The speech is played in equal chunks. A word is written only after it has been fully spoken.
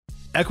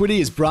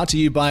Equity is brought to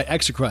you by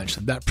ExtraCrunch,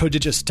 that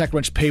prodigious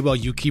TechCrunch paywall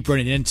you keep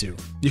running into.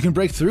 You can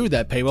break through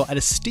that paywall at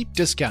a steep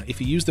discount if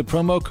you use the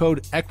promo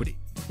code EQUITY.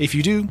 If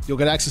you do, you'll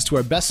get access to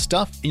our best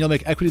stuff, and you'll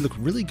make Equity look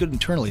really good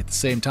internally at the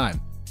same time.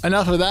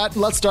 Enough of that,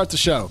 let's start the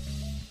show.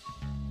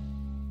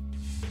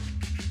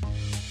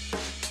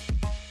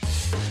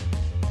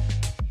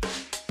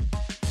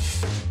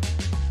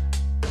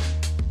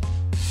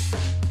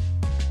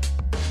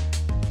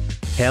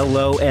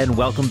 Hello and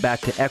welcome back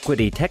to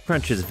Equity,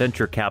 TechCrunch's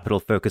venture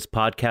capital-focused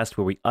podcast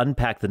where we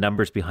unpack the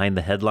numbers behind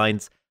the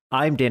headlines.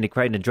 I'm Danny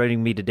Crichton, and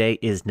joining me today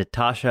is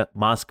Natasha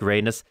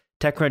Mascarenhas,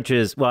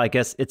 TechCrunch's, well, I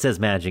guess it says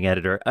managing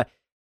editor.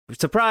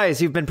 Surprise,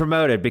 you've been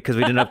promoted because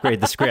we didn't upgrade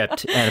the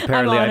script, and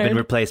apparently I've been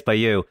replaced by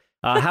you.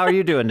 How are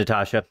you doing,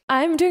 Natasha?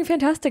 I'm doing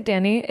fantastic,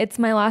 Danny. It's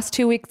my last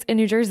 2 weeks in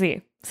New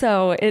Jersey.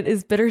 So it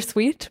is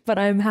bittersweet, but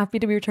I'm happy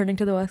to be returning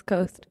to the West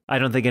Coast. I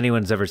don't think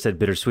anyone's ever said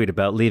bittersweet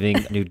about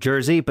leaving New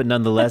Jersey, but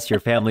nonetheless, your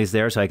family's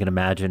there, so I can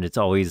imagine it's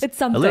always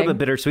a little bit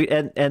bittersweet.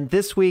 And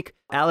this week,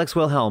 Alex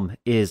Wilhelm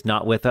is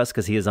not with us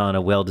because he is on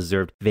a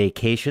well-deserved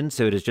vacation.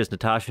 So it is just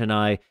Natasha and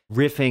I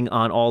riffing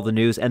on all the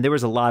news. And there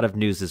was a lot of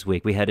news this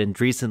week. We had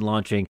Andreessen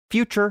launching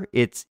Future,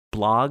 its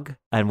blog,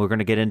 and we're going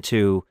to get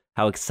into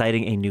how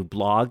exciting a new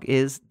blog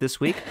is this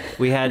week.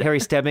 We had Harry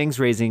Stebbings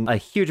raising a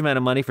huge amount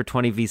of money for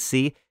 20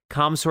 VC,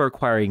 Comsor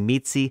acquiring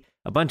Meetsy,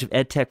 a bunch of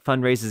edtech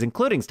fundraisers,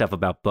 including stuff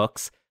about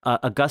books,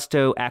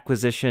 Augusto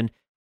acquisition,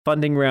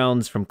 funding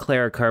rounds from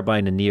Clara,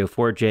 Carbine, and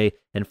Neo4j,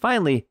 and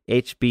finally,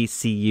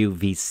 HBCU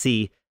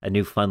VC, a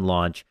new fund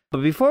launch.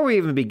 But before we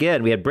even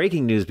begin, we had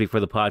breaking news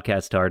before the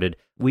podcast started.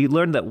 We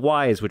learned that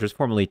Wise, which was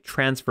formerly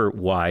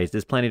TransferWise,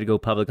 is planning to go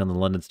public on the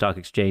London Stock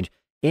Exchange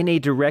in a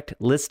direct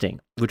listing,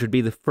 which would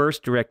be the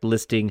first direct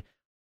listing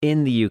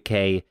in the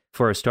UK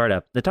for a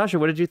startup. Natasha,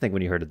 what did you think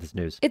when you heard of this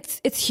news?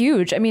 It's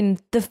huge. I mean,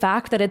 the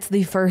fact that it's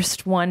the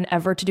first one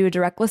ever to do a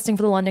direct listing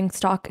for the London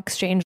Stock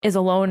Exchange is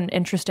alone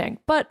interesting.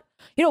 But,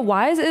 you know,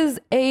 Wise is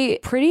a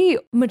pretty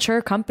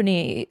mature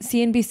company.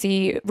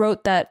 CNBC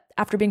wrote that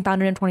after being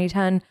founded in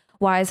 2010,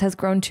 Wise has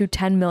grown to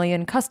 10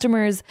 million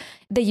customers.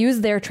 They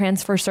use their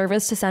transfer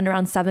service to send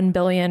around $7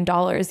 billion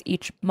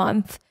each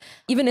month,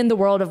 even in the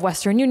world of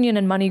Western Union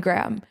and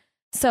MoneyGram.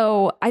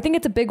 So I think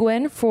it's a big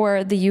win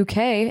for the UK,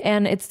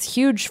 and it's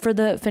huge for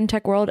the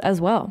fintech world as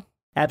well.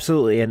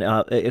 Absolutely. And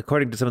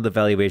according to some of the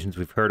valuations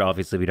we've heard,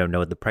 obviously we don't know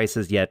what the price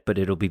is yet, but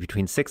it'll be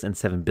between 6 and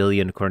 7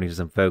 billion, according to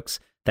some folks.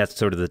 That's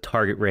sort of the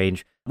target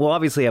range. We'll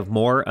obviously have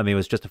more. I mean, it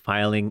was just a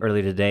filing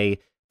earlier today,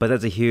 but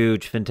that's a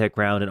huge fintech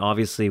round. And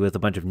obviously with a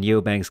bunch of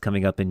neobanks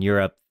coming up in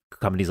Europe,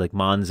 companies like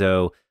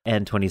Monzo,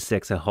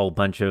 N26, a whole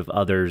bunch of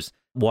others,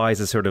 Wise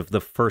is sort of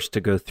the first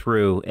to go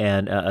through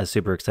and a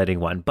super exciting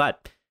one.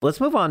 But let's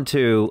move on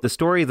to the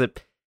story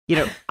that, you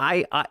know,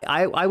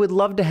 I would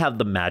love to have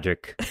the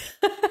magic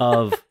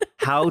of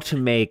how to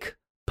make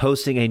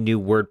posting a new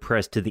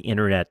WordPress to the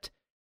internet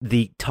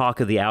the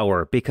talk of the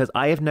hour, because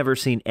I have never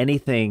seen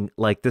anything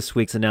like this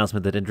week's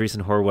announcement that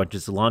Andreessen Horowitz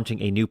is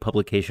launching a new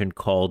publication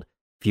called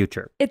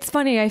Future. It's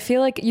funny. I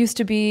feel like it used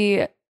to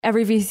be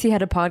every VC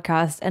had a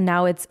podcast, and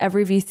now it's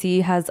every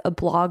VC has a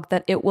blog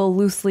that it will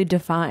loosely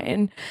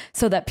define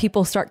so that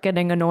people start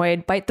getting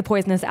annoyed, bite the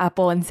poisonous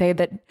apple and say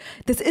that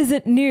this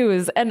isn't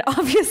news. And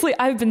obviously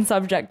I've been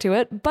subject to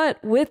it,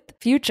 but with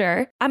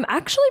Future, I'm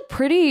actually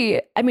pretty,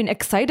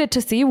 excited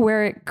to see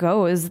where it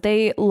goes.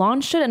 They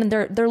launched it and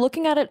they're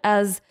looking at it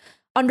as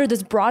under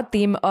this broad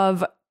theme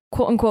of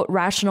quote unquote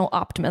rational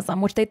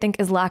optimism, which they think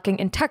is lacking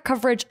in tech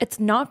coverage. It's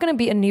not going to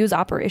be a news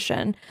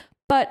operation,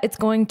 but it's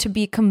going to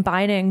be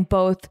combining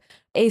both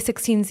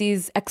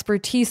A16Z's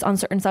expertise on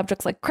certain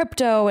subjects like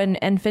crypto and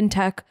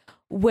fintech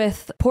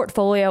with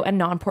portfolio and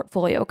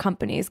non-portfolio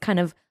companies kind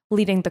of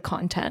leading the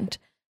content.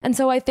 And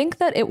so I think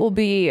that it will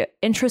be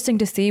interesting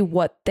to see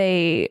what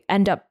they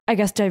end up,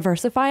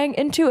 diversifying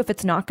into if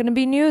it's not going to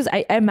be news.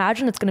 I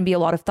imagine it's going to be a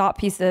lot of thought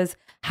pieces,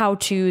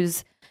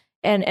 how-tos,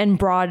 and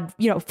broad,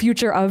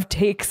 future of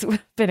takes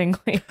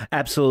fittingly.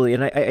 Absolutely.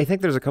 And I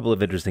think there's a couple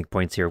of interesting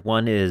points here.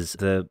 One is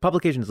the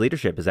publication's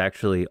leadership is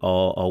actually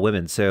all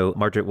women. So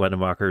Margaret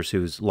Wedemakers,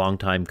 who's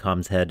longtime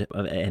comms head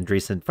of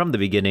Andreessen from the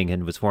beginning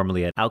and was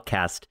formerly at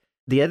Outcast.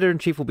 The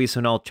editor-in-chief will be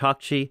Sonal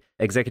Chokshi,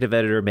 executive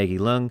editor Maggie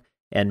Leung,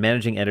 and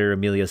managing editor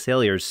Amelia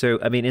Saliers. So,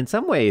 in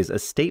some ways, a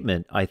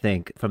statement, I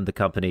think, from the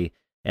company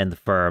and the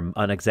firm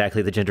on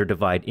exactly the gender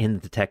divide in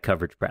the tech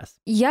coverage press.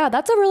 Yeah,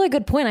 that's a really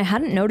good point. I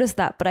hadn't noticed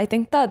that, but I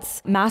think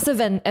that's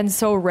massive and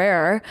so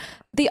rare.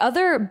 The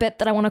other bit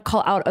that I want to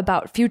call out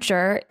about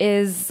Future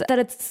is that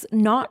it's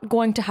not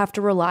going to have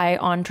to rely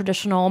on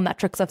traditional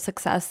metrics of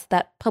success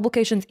that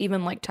publications,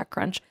 even like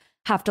TechCrunch,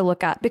 have to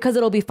look at, because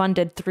it'll be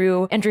funded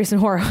through Andreessen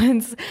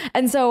Horowitz.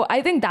 And so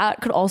I think that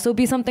could also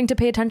be something to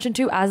pay attention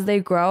to as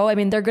they grow.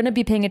 They're going to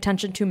be paying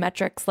attention to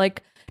metrics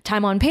like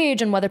time on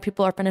page and whether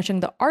people are finishing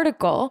the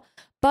article.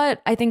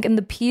 But I think in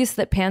the piece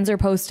that Panzer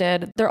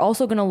posted, they're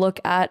also going to look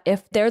at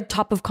if they're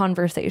top of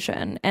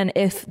conversation and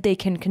if they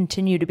can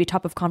continue to be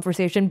top of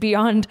conversation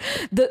beyond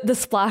the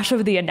splash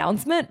of the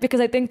announcement, because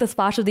I think the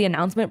splash of the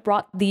announcement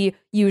brought the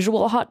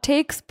usual hot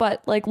takes.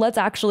 But like, let's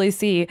actually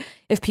see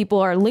if people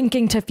are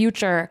linking to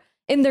Future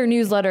in their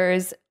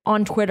newsletters,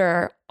 on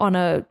Twitter, on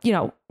a,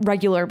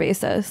 regular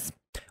basis.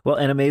 Well,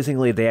 and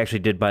amazingly, they actually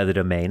did buy the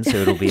domain, so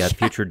it'll be at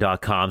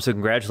future.com. So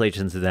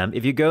congratulations to them.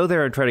 If you go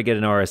there and try to get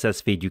an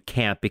RSS feed, you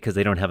can't because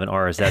they don't have an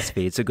RSS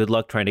feed. So good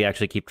luck trying to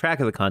actually keep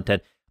track of the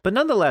content. But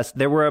nonetheless,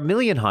 there were a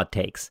million hot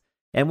takes.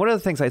 And one of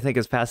the things I think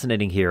is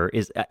fascinating here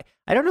is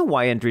I don't know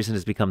why Andreessen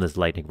has become this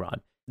lightning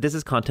rod. This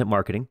is content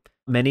marketing.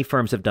 Many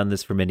firms have done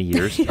this for many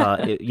years.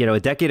 A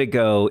decade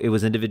ago, it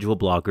was individual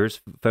bloggers,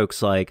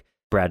 folks like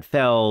Brad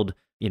Feld,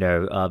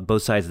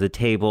 both sides of the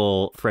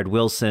table, Fred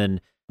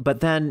Wilson. But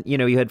then,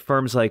 you had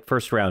firms like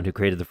First Round who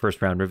created the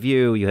First Round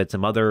Review. You had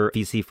some other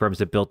VC firms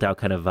that built out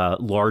kind of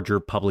larger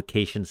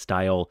publication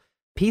style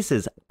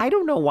pieces. I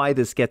don't know why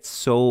this gets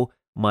so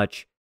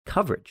much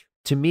coverage.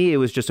 To me, it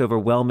was just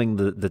overwhelming,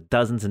 the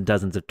dozens and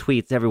dozens of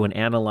tweets, everyone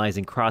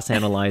analyzing,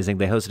 cross-analyzing.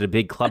 They hosted a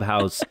big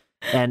Clubhouse.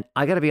 And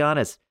I got to be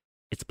honest,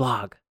 it's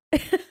blog.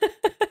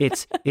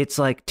 It's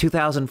like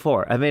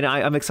 2004. I mean,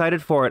 I'm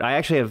excited for it. I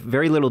actually have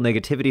very little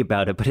negativity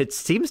about it, but it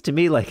seems to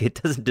me like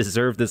it doesn't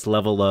deserve this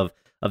level of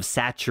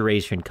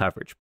saturation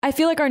coverage. I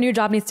feel like our new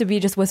job needs to be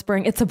just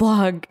whispering, it's a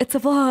blog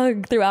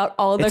throughout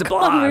all the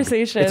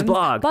conversations. It's a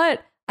blog.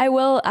 But I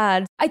will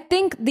add, I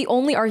think the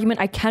only argument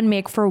I can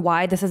make for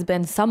why this has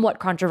been somewhat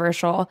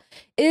controversial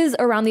is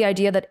around the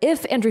idea that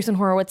if Andreessen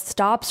Horowitz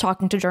stops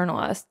talking to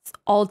journalists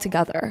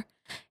altogether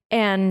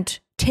and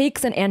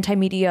takes an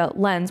anti-media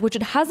lens, which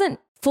it hasn't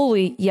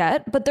fully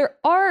yet, but there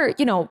are,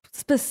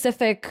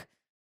 specific,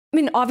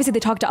 obviously they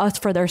talk to us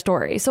for their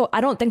story. So I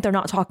don't think they're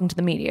not talking to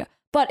the media.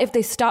 But if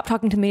they stop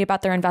talking to me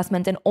about their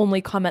investments and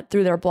only comment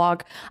through their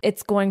blog,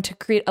 it's going to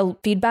create a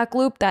feedback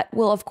loop that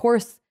will, of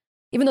course,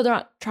 even though they're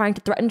not trying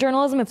to threaten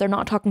journalism, if they're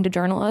not talking to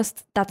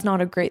journalists, that's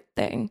not a great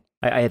thing.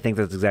 I think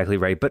that's exactly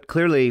right. But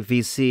clearly,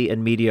 VC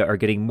and media are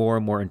getting more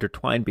and more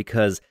intertwined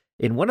because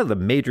in one of the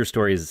major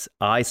stories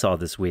I saw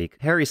this week,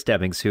 Harry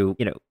Stebbings, who,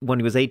 when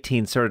he was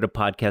 18, started a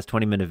podcast,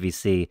 20 Minute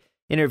VC,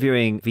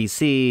 interviewing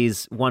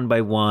VCs one by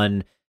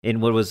one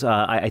in what was,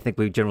 I think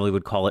we generally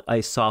would call it a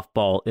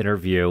softball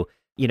interview,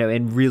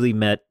 and really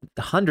met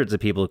hundreds of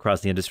people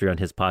across the industry on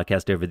his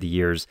podcast over the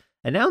years,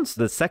 announced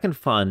the second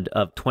fund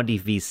of 20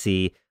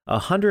 VC, a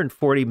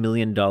 $140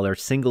 million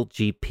single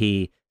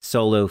GP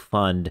solo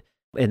fund.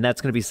 And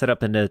that's going to be set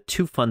up in a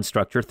two-fund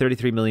structure,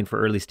 $33 million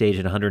for early stage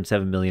and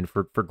 $107 million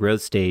for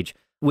growth stage,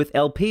 with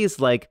LPs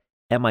like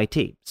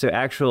MIT. So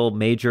actual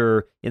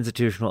major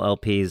institutional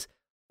LPs.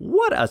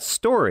 What a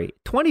story.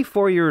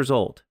 24 years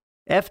old.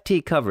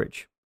 FT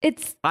coverage.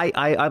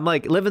 I'm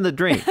like living the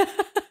dream.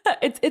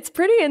 It's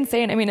pretty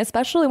insane.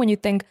 Especially when you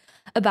think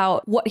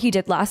about what he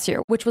did last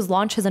year, which was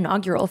launch his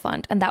inaugural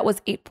fund. And that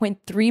was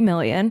 $8.3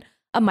 million,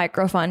 a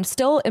micro fund.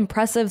 Still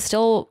impressive.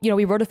 Still,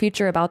 we wrote a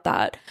feature about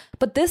that.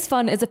 But this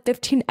fund is a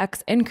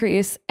 15x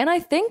increase. And I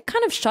think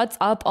kind of shuts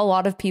up a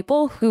lot of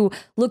people who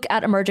look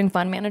at emerging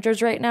fund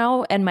managers right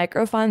now and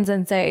micro funds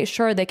and say,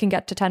 sure, they can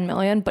get to 10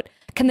 million, but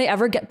can they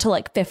ever get to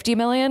like 50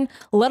 million,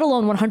 let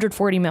alone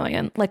 140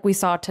 million like we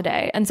saw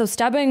today? And so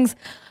Stebbings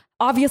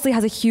obviously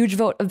has a huge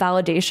vote of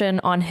validation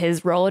on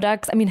his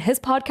Rolodex.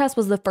 His podcast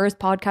was the first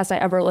podcast I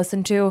ever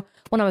listened to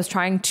when I was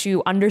trying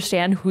to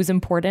understand who's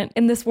important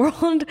in this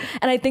world.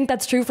 And I think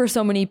that's true for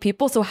so many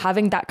people. So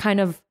having that kind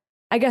of,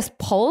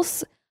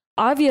 pulse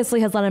obviously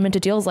has led him into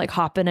deals like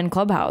Hopin and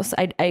Clubhouse.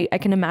 I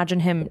can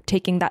imagine him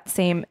taking that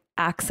same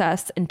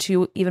access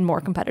into even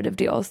more competitive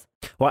deals.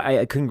 Well,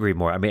 I couldn't agree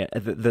more.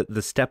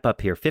 The step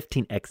up here,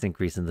 15x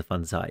increase in the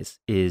fund size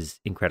is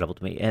incredible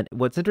to me. And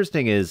what's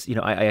interesting is,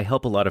 I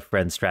help a lot of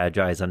friends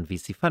strategize on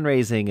VC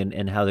fundraising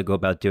and how they go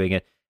about doing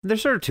it. And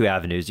there's sort of two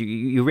avenues.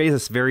 You raise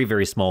this very,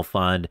 very small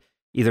fund,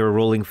 either a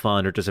rolling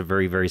fund or just a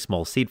very, very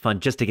small seed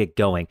fund just to get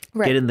going,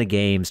 right. Get in the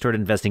game, start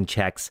investing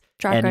checks,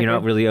 and you're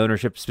not really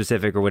ownership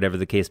specific or whatever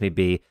the case may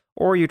be.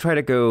 Or you try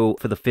to go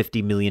for the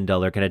 $50 million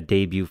kind of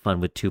debut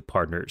fund with two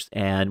partners.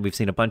 And we've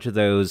seen a bunch of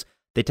those.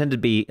 They tend to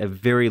be a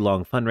very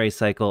long fundraise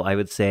cycle, I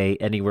would say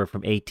anywhere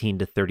from 18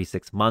 to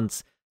 36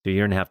 months, so a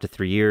year and a half to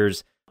 3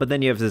 years. But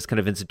then you have this kind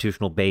of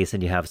institutional base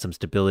and you have some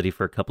stability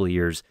for a couple of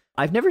years.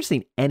 I've never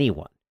seen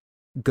anyone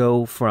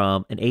go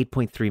from an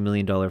 $8.3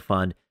 million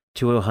fund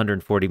to a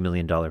 $140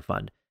 million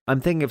fund. I'm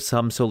thinking of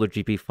some solar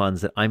GP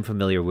funds that I'm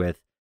familiar with,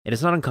 and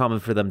it's not uncommon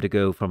for them to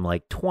go from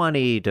like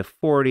 20 to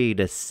 40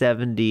 to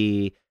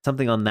 70,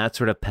 something on that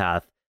sort of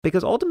path,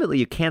 because ultimately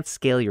you can't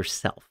scale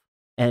yourself.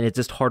 And it's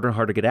just harder and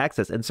harder to get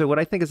access. And so what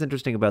I think is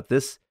interesting about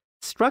this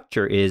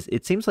structure is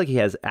it seems like he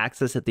has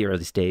access at the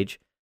early stage,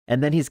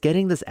 and then he's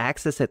getting this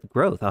access at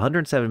growth,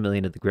 107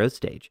 million at the growth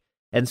stage.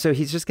 And so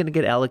he's just going to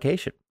get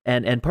allocation.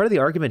 And part of the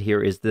argument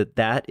here is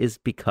that is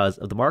because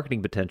of the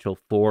marketing potential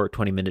for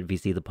 20 Minute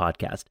VC, the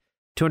podcast.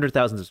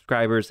 200,000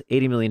 subscribers,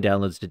 80 million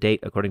downloads to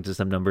date, according to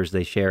some numbers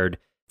they shared.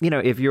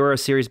 if you're a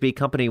Series B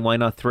company, why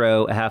not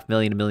throw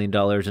 $500,000, $1 million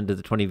into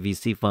the 20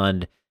 VC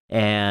fund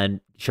and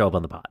show up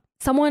on the pod?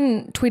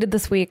 Someone tweeted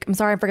this week, I'm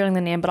sorry I'm forgetting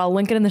the name, but I'll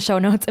link it in the show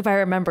notes if I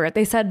remember it.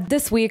 They said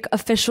this week,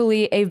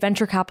 officially a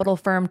venture capital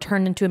firm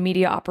turned into a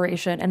media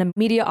operation, and a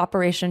media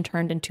operation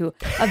turned into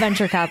a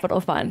venture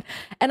capital fund.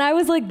 And I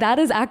was like, that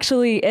is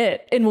actually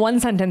it. In one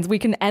sentence, we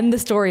can end the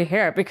story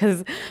here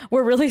because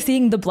we're really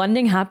seeing the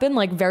blending happen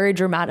like very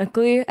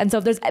dramatically. And so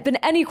if there's been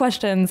any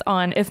questions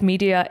on if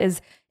media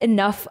is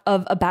enough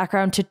of a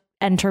background to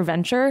enter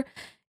venture,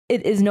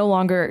 it is no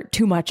longer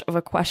too much of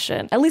a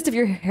question, at least if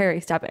you're Harry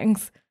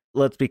Stebbings.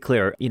 Let's be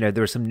clear.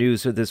 There was some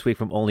news this week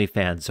from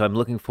OnlyFans. So I'm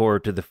looking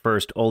forward to the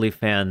first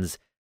OnlyFans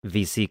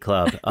VC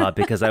club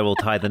because I will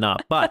tie the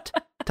knot. But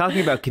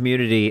talking about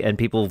community and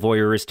people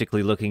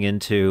voyeuristically looking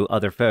into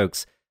other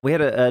folks, we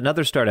had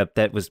another startup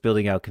that was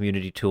building out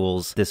community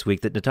tools this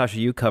week that, Natasha,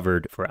 you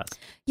covered for us.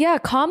 Yeah,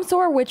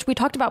 Comsor, which we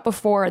talked about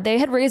before, they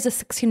had raised a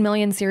 16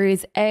 million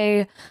Series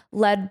A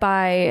led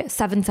by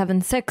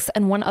 776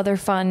 and one other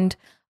fund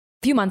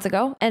few months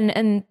ago.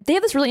 And they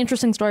have this really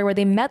interesting story where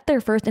they met their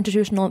first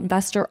institutional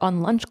investor on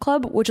Lunch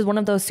Club, which is one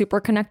of those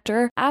super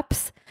connector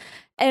apps.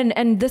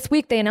 And this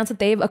week they announced that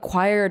they've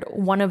acquired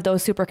one of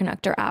those super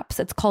connector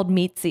apps. It's called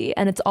Meetsy,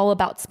 and it's all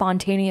about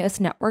spontaneous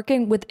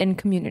networking within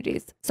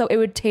communities. So it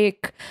would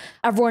take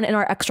everyone in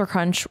our Extra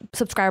Crunch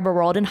subscriber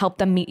world and help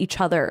them meet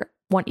each other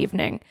one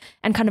evening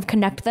and kind of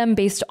connect them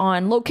based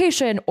on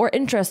location or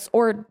interests,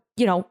 or,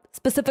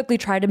 specifically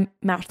try to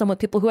match them with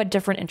people who had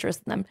different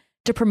interests in them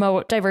to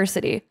promote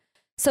diversity.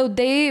 So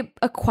they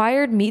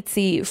acquired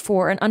Meetsy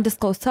for an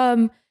undisclosed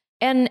sum.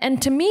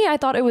 And to me, I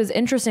thought it was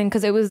interesting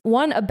because it was,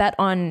 one, a bet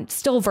on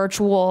still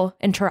virtual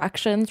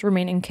interactions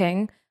remaining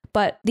king,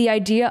 but the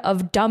idea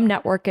of dumb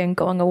networking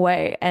going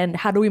away and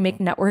how do we make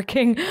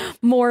networking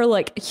more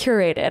like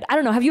curated? I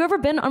don't know. Have you ever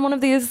been on one of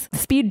these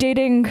speed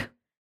dating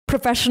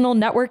professional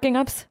networking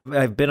apps?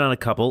 I've been on a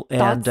couple.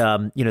 Thoughts?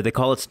 And, they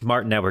call it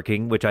smart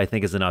networking, which I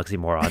think is an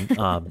oxymoron.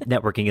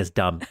 Networking is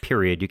dumb,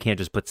 period. You can't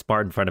just put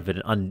smart in front of it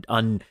and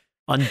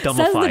undumbify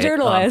Says the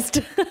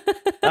journalist.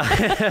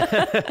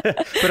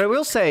 But I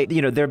will say,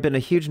 there have been a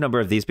huge number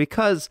of these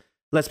because,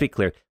 let's be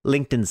clear,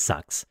 LinkedIn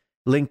sucks.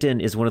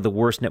 LinkedIn is one of the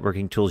worst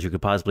networking tools you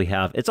could possibly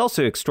have. It's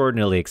also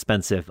extraordinarily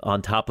expensive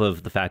on top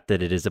of the fact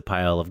that it is a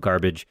pile of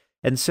garbage.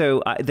 And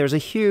so there's a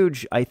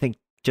huge, I think,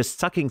 just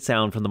sucking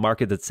sound from the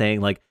market that's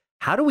saying, like,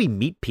 how do we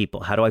meet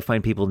people? How do I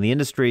find people in the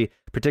industry,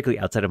 particularly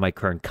outside of my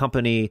current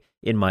company,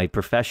 in my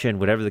profession,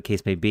 whatever the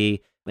case may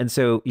be? And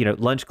so,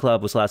 Lunch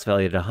Club was last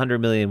valued at $100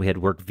 million. We had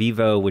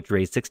WorkVivo, which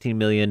raised $16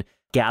 million.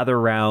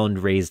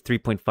 GatherRound raised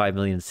 $3.5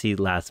 million seed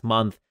last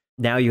month.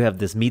 Now you have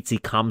this Meetsy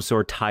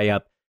Comsor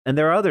tie-up, and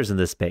there are others in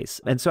this space.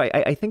 And so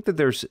I think that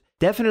there's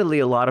definitely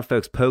a lot of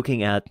folks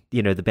poking at,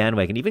 the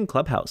bandwagon. Even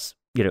Clubhouse,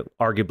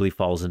 arguably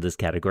falls into this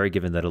category,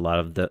 given that a lot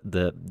of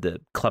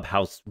the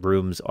Clubhouse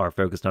rooms are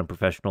focused on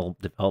professional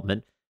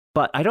development.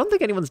 But I don't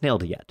think anyone's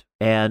nailed it yet.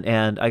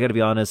 And I got to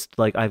be honest,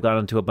 like, I've gone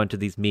into a bunch of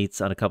these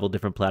meets on a couple of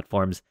different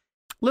platforms.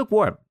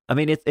 Lukewarm. I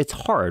mean, it's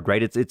hard,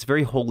 right? It's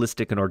very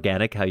holistic and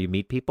organic how you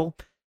meet people.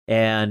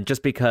 And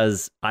just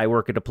because I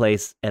work at a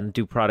place and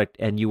do product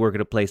and you work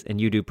at a place and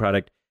you do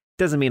product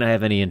doesn't mean I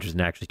have any interest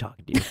in actually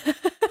talking to you.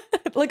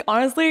 Like,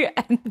 honestly,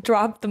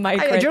 drop the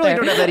mic. I generally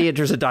don't have any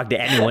interest in talking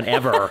to anyone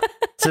ever.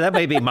 So that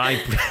may be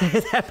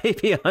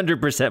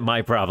 100%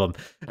 my problem.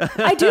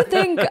 I do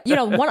think,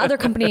 one other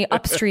company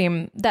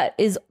upstream that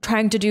is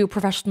trying to do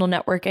professional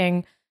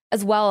networking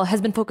as well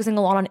has been focusing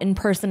a lot on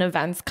in-person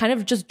events, kind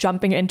of just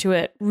jumping into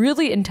it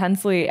really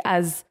intensely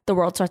as the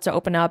world starts to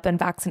open up and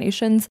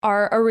vaccinations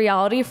are a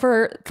reality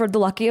for the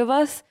lucky of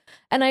us.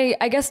 And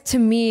I guess to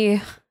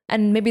me,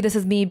 and maybe this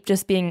is me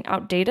just being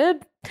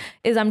outdated,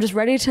 is I'm just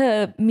ready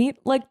to meet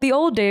like the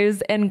old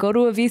days and go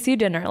to a VC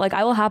dinner. Like,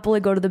 I will happily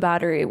go to the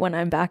Battery when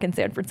I'm back in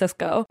San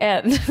Francisco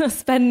and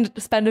spend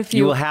a few.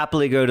 You will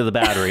happily go to the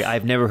Battery.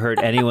 I've never heard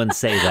anyone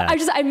say that.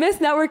 I miss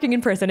networking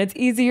in person. It's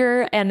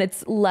easier and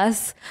it's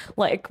less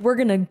like we're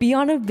going to be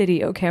on a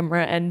video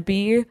camera and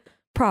be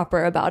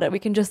proper about it. We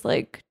can just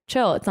like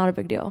chill. It's not a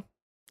big deal.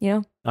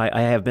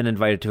 I have been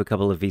invited to a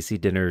couple of VC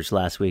dinners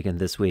last week and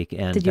this week,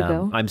 and did you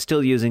go? I'm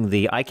still using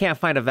the I can't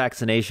find a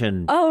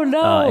vaccination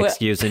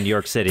excuse in New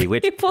York City,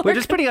 which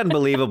is pretty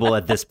unbelievable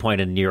at this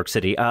point in New York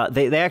City.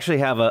 They actually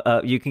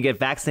have you can get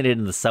vaccinated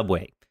in the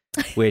subway,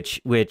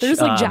 which they're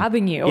just like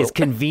jabbing you. Is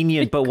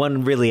convenient, but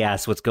one really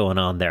asks what's going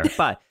on there.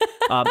 But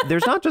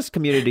there's not just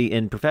community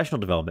in professional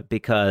development,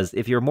 because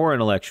if you're more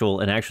intellectual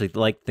and actually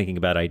like thinking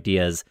about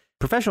ideas,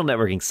 professional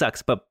networking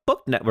sucks, but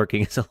book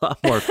networking is a lot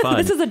more fun.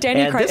 This is a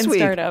Danny Crichton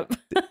startup.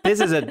 You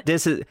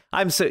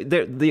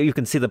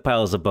can see the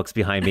piles of books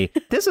behind me.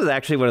 This is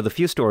actually one of the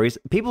few stories.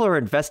 People are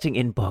investing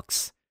in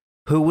books.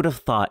 Who would have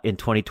thought in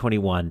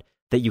 2021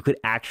 that you could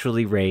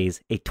actually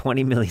raise a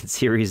 20 million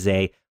Series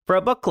A for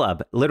a book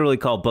club, literally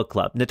called Book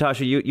Club.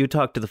 Natasha, you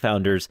talked to the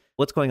founders.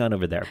 What's going on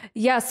over there?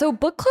 Yeah, so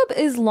Book Club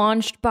is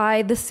launched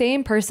by the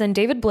same person,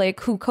 David Blake,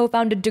 who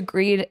co-founded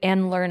Degreed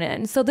and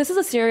Learnin. So this is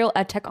a serial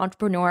edtech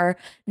entrepreneur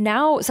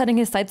now setting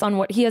his sights on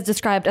what he has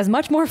described as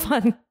much more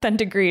fun than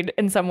Degreed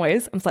in some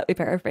ways. I'm slightly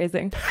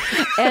paraphrasing.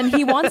 And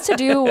he wants to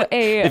do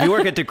a... If you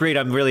work at Degreed,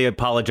 I really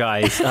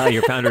apologize.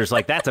 Your founder's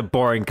like, that's a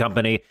boring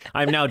company.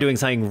 I'm now doing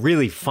something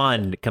really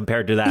fun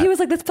compared to that. He was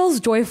like, this feels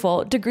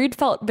joyful. Degreed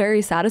felt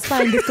very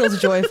satisfying. This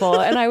feels joyful.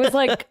 And I was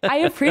like, I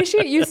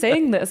appreciate you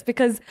saying this,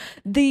 because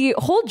the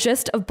whole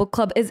gist of Book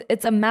Club is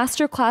it's a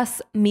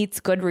masterclass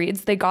meets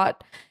Goodreads. They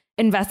got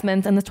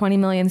investments in the 20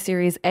 million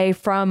Series A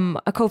from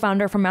a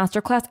co-founder from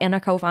Masterclass and a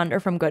co-founder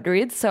from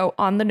Goodreads. So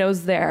on the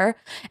nose there.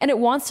 And it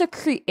wants to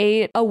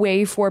create a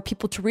way for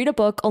people to read a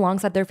book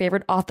alongside their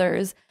favorite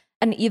authors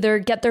and either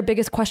get their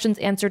biggest questions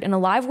answered in a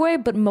live way,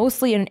 but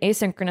mostly in an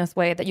asynchronous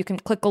way that you can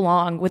click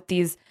along with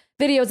these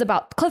videos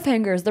about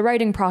cliffhangers, the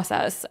writing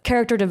process,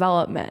 character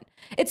development.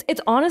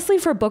 It's honestly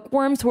for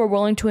bookworms who are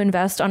willing to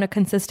invest on a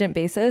consistent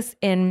basis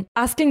in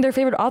asking their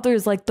favorite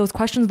authors like those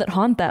questions that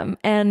haunt them.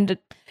 And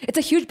it's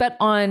a huge bet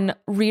on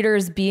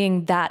readers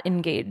being that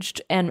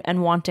engaged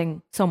and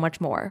wanting so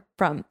much more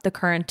from the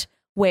current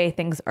way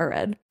things are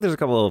read. There's a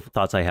couple of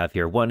thoughts I have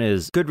here. One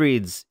is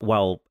Goodreads,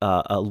 while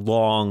a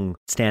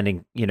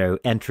long-standing,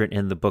 entrant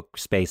in the book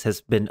space,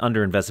 has been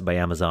underinvested by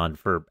Amazon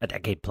for a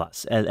decade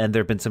plus. And there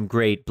have been some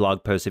great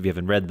blog posts, if you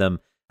haven't read them,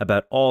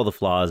 about all the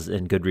flaws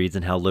in Goodreads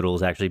and how little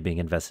is actually being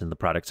invested in the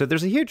product. So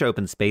there's a huge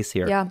open space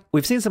here. Yeah.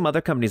 We've seen some other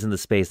companies in the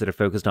space that are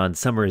focused on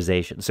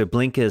summarization. So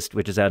Blinkist,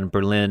 which is out in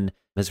Berlin,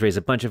 has raised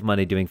a bunch of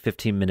money doing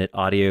 15-minute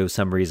audio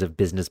summaries of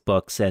business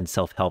books and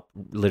self-help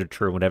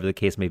literature, whatever the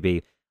case may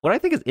be. What I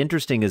think is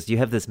interesting is you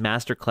have this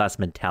masterclass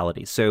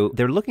mentality. So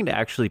they're looking to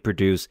actually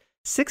produce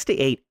 6 to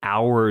 8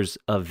 hours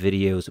of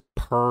videos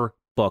per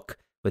book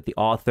with the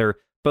author,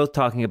 both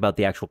talking about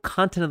the actual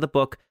content of the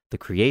book, the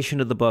creation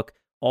of the book,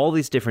 all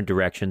these different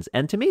directions.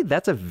 And to me,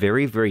 that's a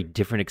very, very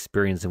different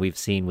experience than we've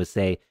seen with,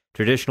 say,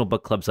 traditional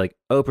book clubs like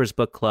Oprah's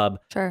Book Club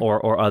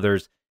or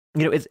others.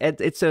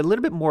 It's a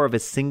little bit more of a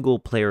single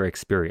player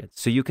experience.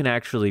 So you can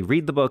actually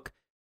read the book,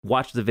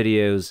 watch the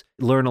videos,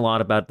 learn a lot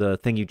about the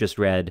thing you just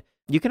read.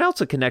 You can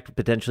also connect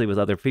potentially with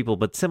other people,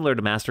 but similar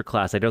to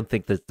Masterclass, I don't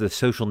think that the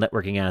social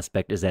networking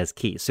aspect is as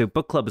key. So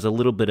Book Club is a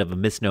little bit of a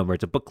misnomer.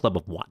 It's a book club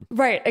of one.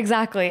 Right,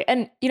 exactly.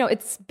 And,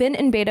 it's been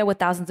in beta with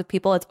thousands of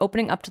people. It's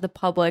opening up to the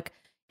public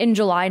in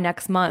July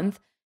next month.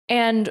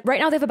 And right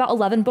now they have about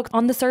 11 books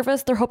on the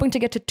service. They're hoping to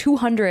get to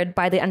 200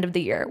 by the end of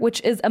the year, which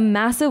is a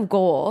massive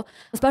goal,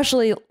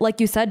 especially,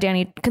 like you said,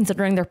 Danny,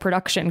 considering their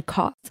production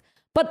costs.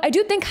 But I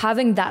do think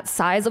having that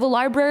size of a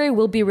library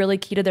will be really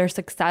key to their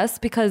success,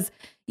 because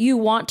you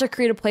want to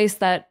create a place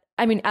that,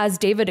 as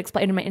David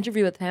explained in my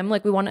interview with him,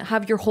 we want to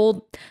have your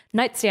whole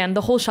nightstand,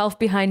 the whole shelf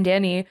behind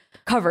Danny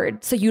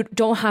covered. So you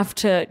don't have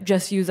to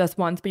just use us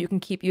once, but you can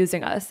keep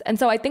using us. And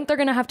so I think they're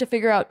going to have to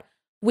figure out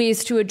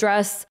ways to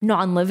address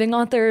non-living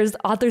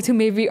authors who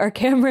maybe are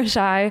camera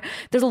shy.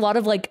 There's a lot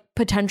of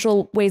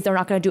potential ways they're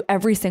not going to do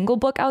every single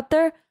book out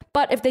there.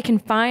 But if they can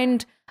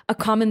find a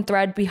common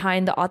thread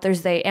behind the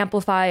authors they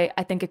amplify,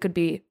 I think it could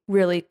be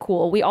really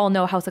cool. We all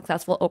know how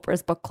successful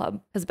Oprah's Book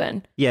Club has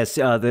been. Yes,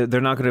 they're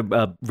not going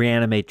to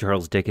reanimate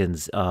Charles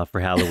Dickens for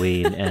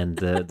Halloween, and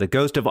the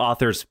ghost of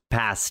authors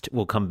past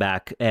will come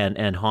back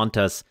and haunt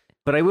us.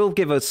 But I will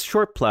give a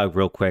short plug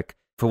real quick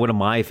for one of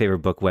my favorite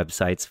book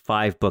websites,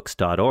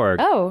 fivebooks.org.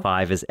 Oh.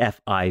 Five is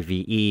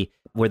F-I-V-E,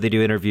 where they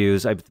do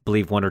interviews, I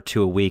believe 1 or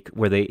 2 a week,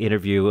 where they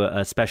interview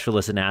a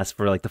specialist and ask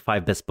for the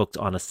 5 best books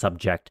on a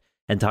subject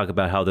and talk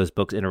about how those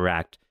books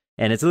interact.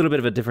 And it's a little bit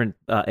of a different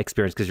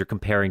experience because you're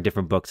comparing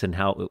different books and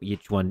how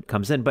each one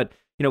comes in. But,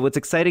 what's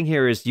exciting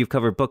here is you've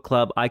covered Book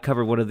Club. I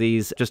covered one of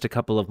these just a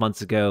couple of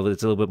months ago.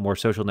 It's a little bit more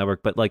social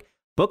network, but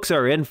books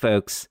are in,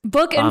 folks.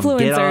 Book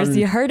influencers.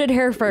 You heard it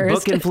here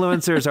first. Book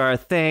influencers are a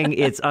thing.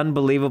 It's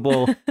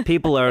unbelievable.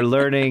 People are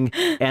learning.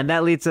 And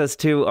that leads us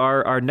to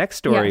our next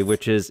story, yes,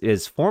 which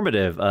is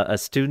Formative, a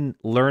student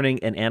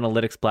learning and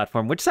analytics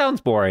platform, which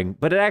sounds boring,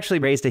 but it actually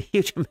raised a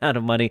huge amount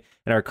of money.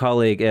 And our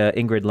colleague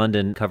Ingrid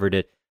London covered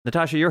it.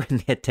 Natasha, you're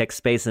in the tech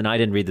space, and I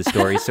didn't read the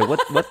story. So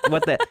what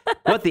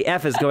the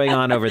F is going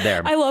on over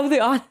there? I love the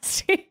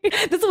honesty.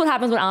 This is what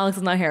happens when Alex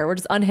is not here. We're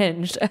just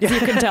unhinged, as you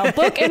can tell.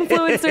 Book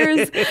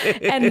influencers,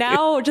 and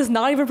now just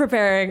not even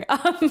preparing.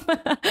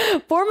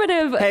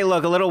 Formative. Hey,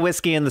 look, a little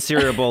whiskey in the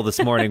cereal bowl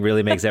this morning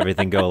really makes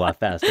everything go a lot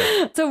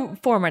faster. So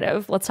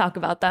Formative, let's talk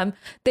about them.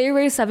 They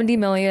raised $70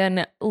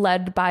 million,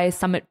 led by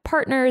Summit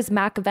Partners,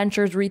 Mac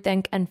Ventures,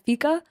 Rethink, and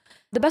Fika.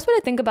 The best way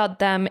to think about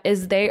them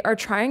is they are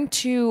trying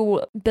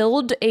to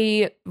build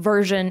a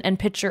version and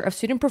picture of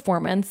student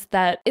performance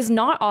that is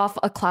not off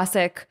a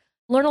classic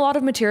learn a lot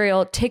of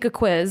material, take a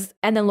quiz,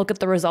 and then look at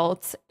the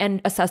results and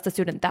assess the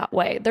student that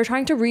way. They're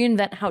trying to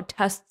reinvent how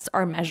tests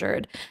are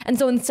measured. And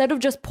so instead of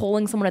just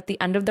polling someone at the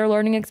end of their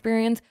learning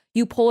experience,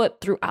 you pull it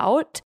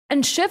throughout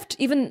and shift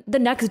even the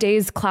next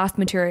day's class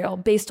material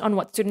based on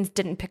what students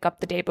didn't pick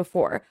up the day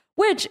before,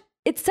 which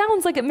it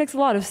sounds like it makes a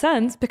lot of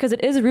sense because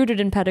it is rooted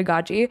in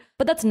pedagogy,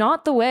 but that's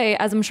not the way,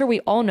 as I'm sure we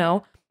all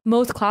know,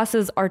 most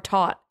classes are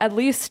taught, at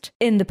least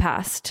in the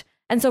past.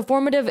 And so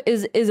Formative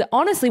is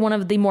honestly one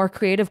of the more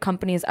creative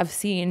companies I've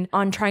seen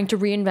on trying to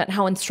reinvent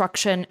how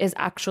instruction is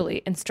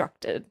actually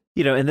instructed.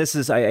 And this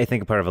is, I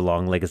think, a part of a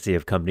long legacy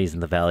of companies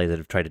in the Valley that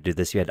have tried to do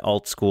this. You had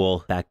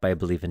AltSchool, backed by, I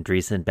believe,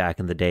 Andreessen back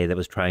in the day, that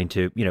was trying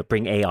to,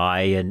 bring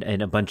AI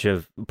and a bunch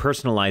of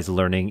personalized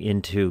learning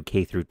into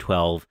K through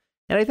 12.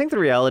 And I think the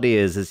reality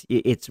is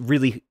it's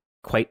really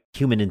quite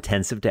human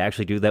intensive to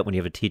actually do that when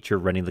you have a teacher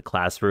running the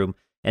classroom.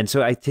 And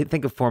so I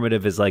think of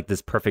Formative as like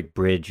this perfect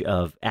bridge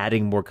of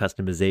adding more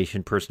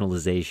customization,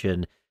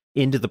 personalization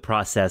into the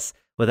process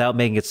without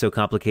making it so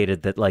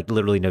complicated that like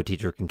literally no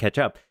teacher can catch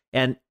up.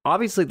 And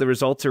obviously the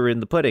results are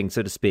in the pudding,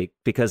 so to speak,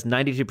 because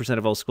 92%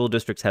 of all school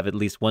districts have at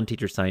least one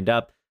teacher signed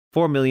up.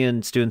 4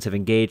 million students have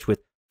engaged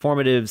with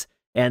Formatives,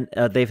 and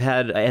they've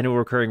had annual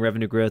recurring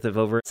revenue growth of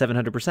over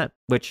 700%,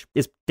 which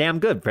is damn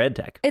good for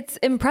EdTech. It's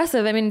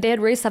impressive. I mean, they had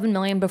raised $7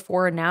 million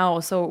before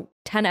now, so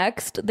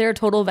 10x'd their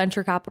total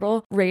venture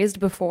capital raised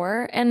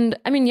before. And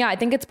I mean, yeah, I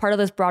think it's part of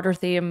this broader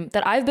theme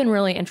that I've been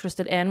really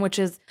interested in, which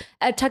is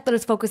EdTech that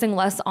is focusing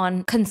less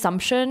on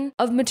consumption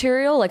of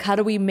material. Like, how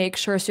do we make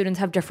sure students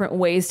have different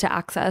ways to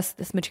access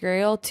this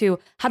material, to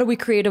how do we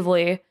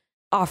creatively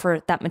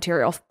offer that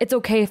material? It's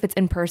okay if it's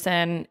in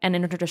person and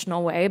in a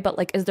traditional way, but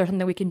like, is there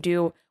something we can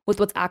do with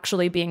what's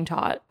actually being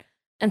taught?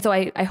 And so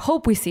I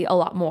hope we see a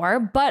lot more,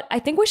 but I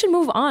think we should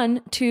move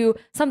on to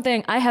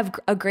something I have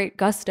a great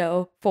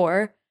gusto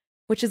for,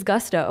 which is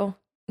Gusto.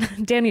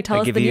 Danny,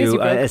 tell us the news you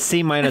broke. I'll give you a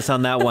C-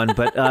 on that one.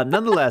 But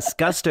nonetheless,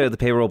 Gusto, the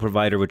payroll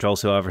provider, which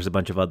also offers a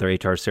bunch of other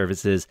HR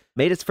services,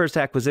 made its first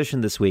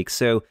acquisition this week.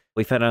 So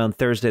we found out on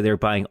Thursday they're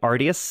buying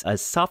Ardius, a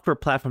software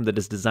platform that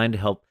is designed to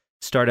help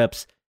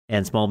startups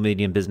and small,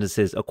 medium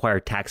businesses acquire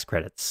tax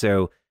credits.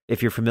 So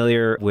if you're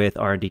familiar with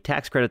R&D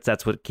tax credits,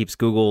 that's what keeps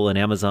Google and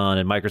Amazon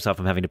and Microsoft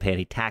from having to pay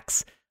any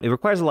tax. It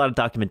requires a lot of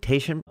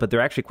documentation, but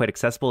they're actually quite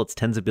accessible. It's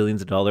tens of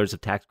billions of dollars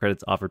of tax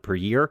credits offered per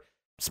year.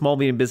 Small,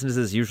 medium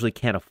businesses usually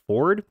can't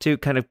afford to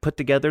kind of put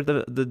together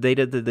the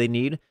data that they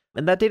need.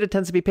 And that data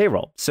tends to be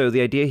payroll. So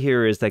the idea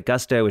here is that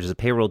Gusto, which is a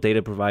payroll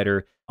data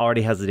provider,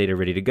 already has the data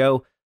ready to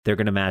go. They're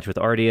going to match with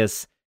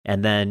Ardius.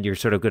 And then you're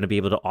sort of going to be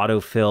able to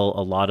autofill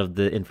a lot of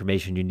the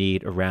information you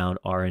need around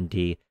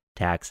R&D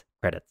tax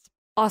credits.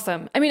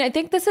 Awesome. I mean, I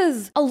think this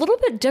is a little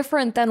bit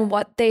different than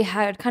what they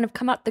had kind of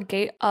come out the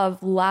gate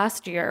of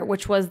last year,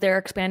 which was they're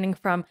expanding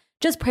from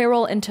just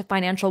payroll into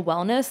financial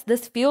wellness.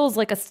 This feels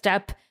like a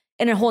step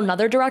in a whole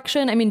nother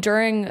direction. I mean,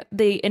 during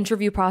the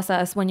interview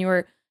process, when you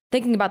were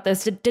thinking about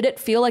this, did it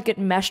feel like it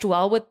meshed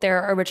well with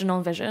their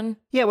original vision?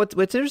 Yeah, what's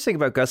interesting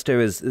about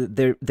Gusto is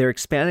they're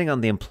expanding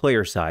on the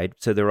employer side.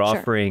 So they're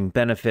offering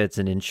benefits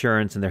and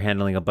insurance, and they're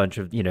handling a bunch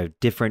of,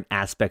 different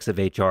aspects of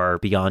HR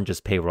beyond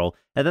just payroll.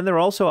 And then they're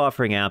also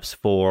offering apps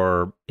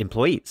for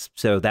employees.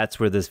 So that's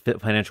where this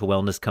financial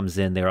wellness comes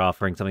in. They're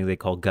offering something they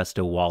call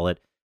Gusto Wallet.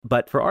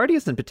 But for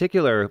Ardius in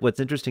particular, what's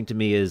interesting to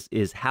me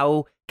is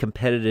how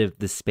competitive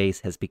this space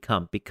has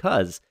become,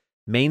 because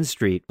Main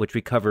Street, which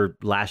we covered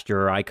last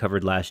year, or I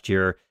covered last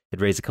year,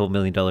 it raised a couple $1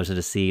 million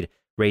into seed,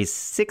 raised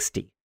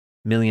 $60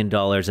 million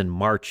in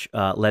March,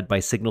 led by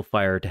Signal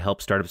Fire to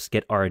help startups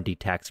get R&D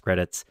tax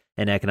credits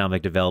and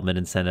economic development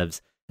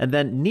incentives. And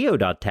then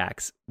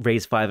Neo.tax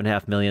raised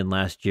 $5.5 million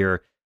last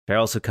year, which I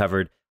also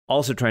covered,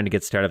 also trying to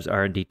get startups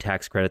R&D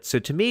tax credits. So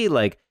to me,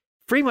 like,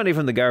 free money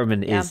from the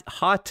government is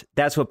hot.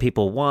 That's what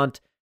people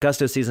want.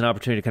 Gusto sees an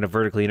opportunity to kind of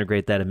vertically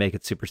integrate that and make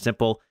it super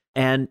simple.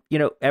 And,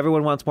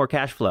 everyone wants more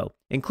cash flow,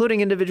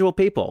 including individual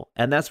people.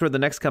 And that's where the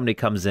next company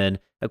comes in,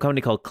 a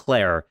company called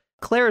Claire.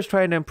 Claire is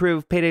trying to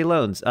improve payday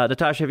loans.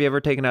 Natasha, have you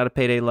ever taken out a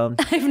payday loan?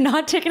 I've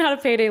not taken out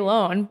a payday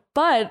loan,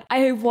 but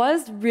I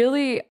was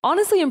really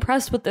honestly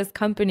impressed with this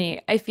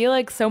company. I feel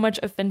like so much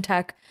of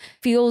fintech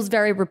feels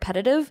very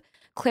repetitive.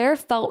 Claire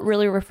felt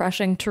really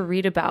refreshing to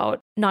read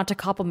about, not to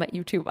compliment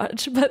you too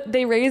much, but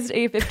they raised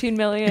a $15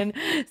 million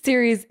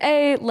Series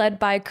A led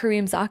by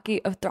Kareem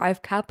Zaki of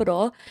Thrive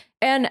Capital.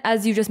 And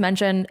as you just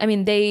mentioned, I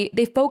mean, they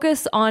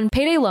focus on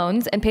payday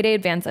loans and payday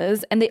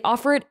advances, and they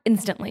offer it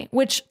instantly,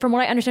 which from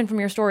what I understand from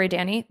your story,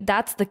 Danny,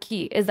 that's the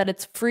key, is that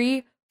it's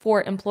free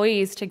for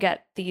employees to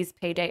get these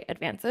payday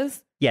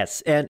advances.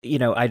 Yes. And,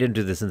 I didn't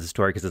do this in the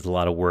story because it's a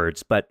lot of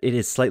words, but it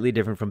is slightly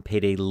different from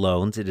payday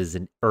loans. It is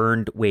an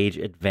earned wage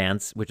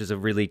advance, which is a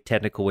really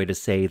technical way to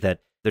say that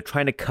they're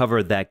trying to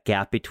cover that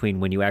gap between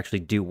when you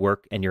actually do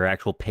work and your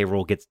actual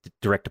payroll gets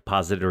direct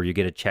deposited, or you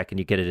get a check and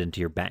you get it into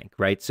your bank,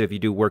 right? So if you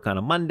do work on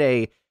a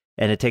Monday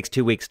and it takes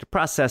 2 weeks to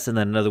process and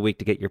then another week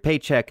to get your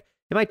paycheck,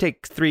 it might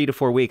take 3 to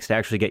 4 weeks to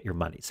actually get your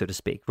money, so to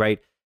speak, right?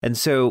 And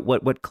so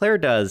what Claire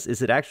does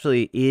is it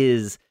actually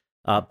is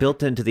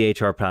built into the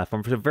HR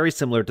platform, very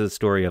similar to the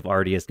story of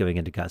Ardius going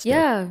into Gusto.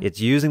 Yeah. It's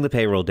using the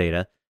payroll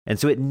data, and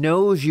so it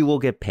knows you will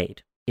get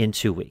paid in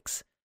 2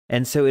 weeks.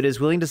 And so it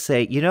is willing to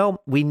say,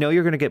 we know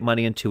you're going to get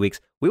money in 2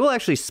 weeks. We will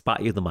actually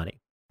spot you the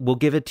money. We'll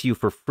give it to you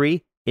for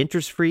free,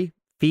 interest-free,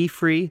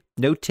 fee-free,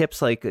 no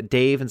tips like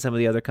Dave and some of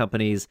the other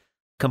companies,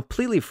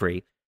 completely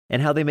free.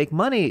 And how they make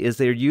money is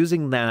they're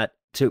using that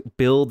to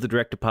build the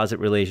direct deposit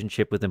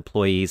relationship with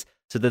employees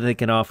so that they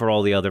can offer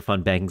all the other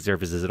fun banking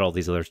services that all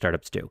these other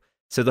startups do.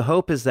 So the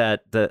hope is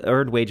that the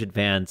earned wage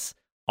advance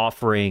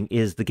offering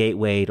is the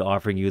gateway to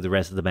offering you the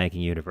rest of the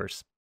banking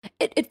universe.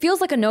 It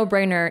feels like a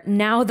no-brainer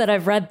now that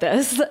I've read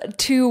this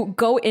to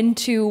go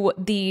into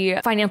the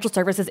financial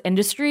services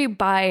industry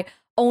by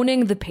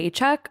owning the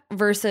paycheck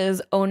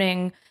versus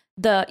owning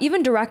the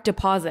even direct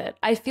deposit.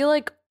 I feel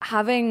like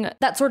having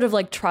that sort of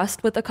like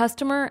trust with the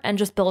customer and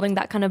just building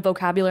that kind of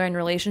vocabulary and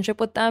relationship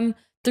with them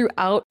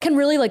throughout can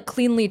really like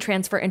cleanly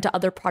transfer into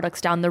other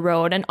products down the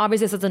road. And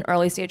obviously this is an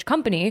early stage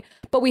company,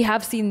 but we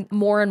have seen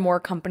more and more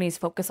companies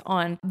focus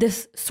on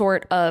this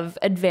sort of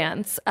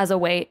advance as a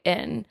way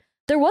in.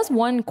 There was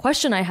one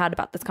question I had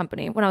about this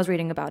company when I was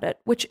reading about it,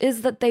 which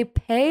is that they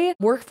pay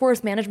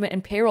workforce management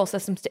and payroll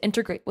systems to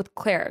integrate with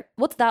Claire.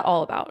 What's that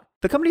all about?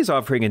 The company is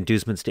offering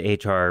inducements to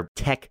HR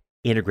tech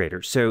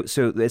integrators.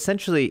 So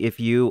essentially, if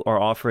you are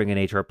offering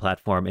an HR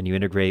platform and you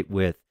integrate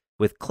with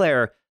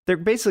Claire, they're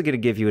basically going to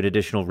give you an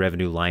additional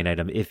revenue line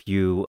item if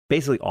you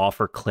basically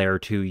offer Claire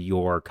to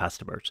your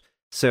customers.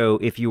 So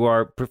if you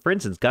are, for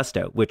instance,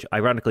 Gusto, which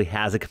ironically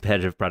has a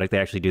competitive product, they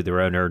actually do their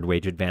own earned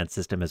wage advance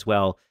system as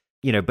well.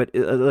 But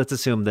let's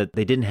assume that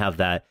they didn't have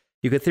that.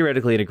 You could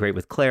theoretically integrate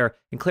with Claire,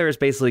 and Claire is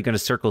basically going to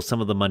circle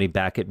some of the money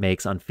back it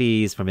makes on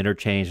fees from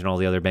interchange and all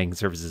the other banking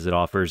services it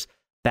offers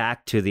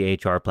back to the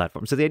HR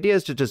platform. So the idea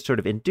is to just sort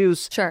of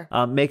induce,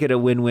 make it a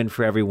win-win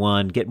for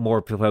everyone, get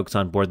more folks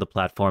on board the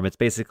platform. It's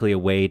basically a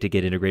way to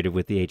get integrated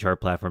with the HR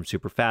platform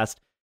super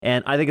fast.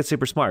 And I think it's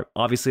super smart.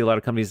 Obviously, a lot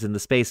of companies in the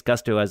space,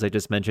 Gusto, as I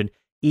just mentioned,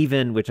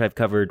 even, which I've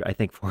covered, I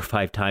think 4 or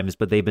 5 times,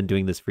 but they've been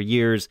doing this for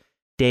years.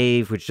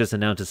 Dave, which just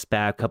announced a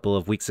SPAC a couple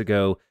of weeks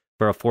ago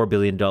for a $4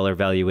 billion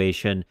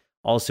valuation,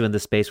 also in the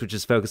space, which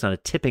is focused on a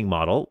tipping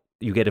model.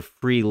 You get a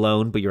free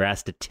loan, but you're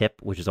asked to tip,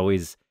 which is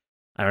always,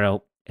 I don't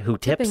know who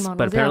tips, models,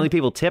 but apparently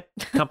people tip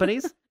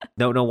companies.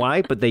 Don't know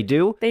why, but they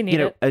do. They need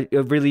it.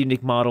 A really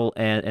unique model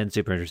and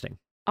super interesting.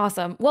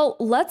 Awesome. Well,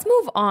 let's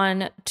move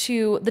on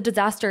to the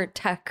disaster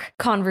tech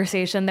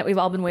conversation that we've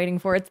all been waiting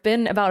for. It's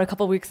been about a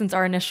couple of weeks since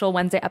our initial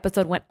Wednesday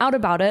episode went out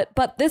about it,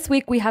 but this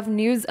week we have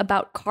news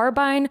about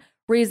Carbyne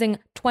raising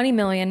 $20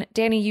 million.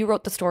 Danny, you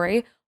wrote the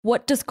story.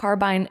 What does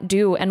Carbyne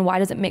do, and why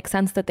does it make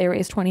sense that they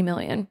raised $20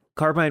 million?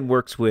 Carbyne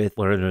works with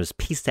what are known as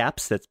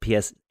PSAPs, that's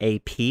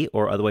PSAP,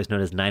 or otherwise known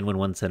as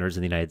 911 centers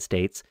in the United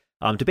States,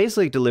 to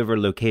basically deliver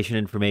location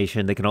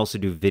information. They can also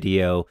do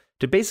video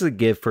to basically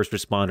give first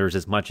responders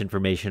as much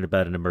information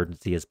about an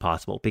emergency as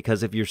possible.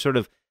 Because if you're sort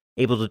of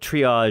able to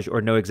triage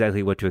or know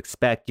exactly what to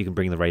expect, you can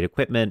bring the right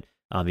equipment,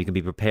 you can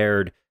be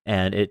prepared,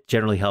 and it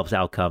generally helps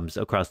outcomes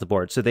across the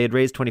board. So they had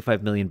raised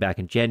 $25 million back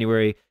in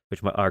January,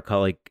 which our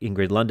colleague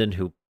Ingrid London,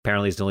 who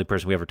apparently is the only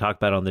person we ever talked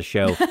about on this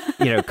show,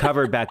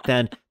 covered back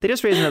then. They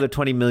just raised another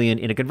 $20 million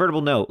in a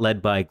convertible note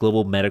led by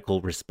Global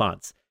Medical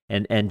Response.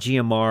 And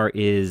GMR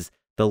is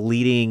the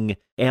leading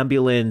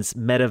ambulance,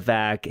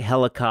 medevac,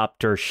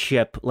 helicopter,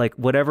 ship, like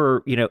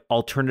whatever,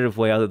 alternative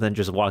way other than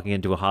just walking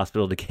into a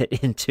hospital to get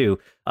into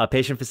a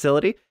patient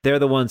facility. They're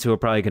the ones who are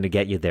probably going to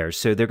get you there.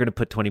 So they're going to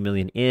put $20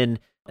 million in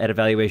at a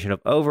valuation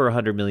of over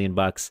 $100 million.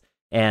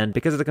 And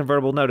because of the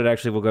convertible note, it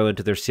actually will go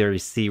into their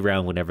Series C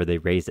round whenever they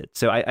raise it.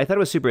 So I thought it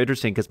was super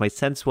interesting because my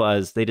sense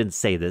was, they didn't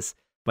say this,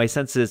 my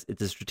sense is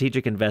it's a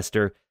strategic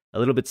investor, a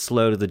little bit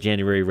slow to the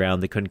January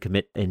round. They couldn't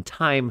commit in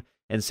time.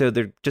 And so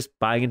they're just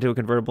buying into a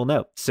convertible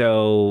note.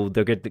 So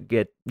they're going to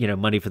get,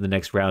 money for the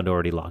next round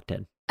already locked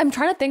in. I'm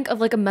trying to think of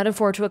like a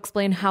metaphor to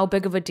explain how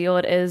big of a deal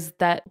it is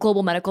that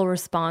Global Medical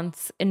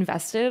Response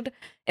invested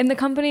in the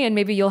company, and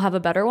maybe you'll have a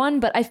better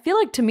one. But I feel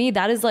like to me,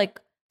 that is like,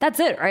 that's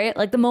it, right?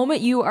 Like the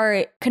moment you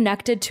are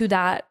connected to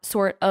that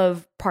sort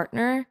of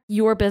partner,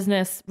 your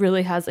business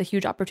really has a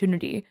huge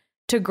opportunity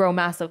to grow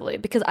massively.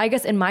 Because I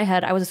guess in my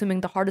head, I was assuming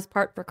the hardest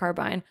part for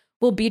Carbyne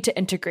will be to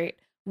integrate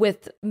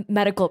with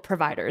medical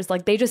providers.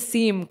 Like they just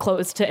seem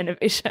closed to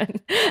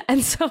innovation.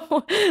 And so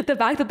the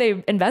fact that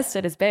they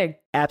invested is big.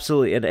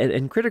 Absolutely.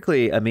 And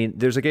critically, I mean,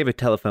 there's a game of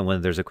telephone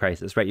when there's a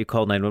crisis, right? You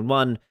call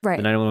 911, right.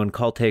 The 911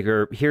 call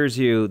taker hears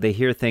you, they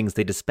hear things,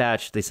 they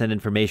dispatch, they send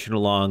information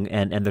along,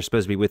 and they're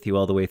supposed to be with you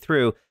all the way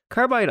through.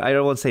 Carbyne, I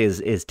don't want to say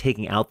is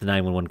taking out the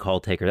 911 call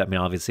taker. I mean,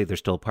 obviously they're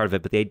still a part of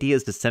it, but the idea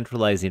is to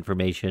centralize the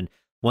information,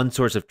 one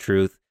source of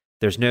truth.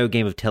 There's no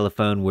game of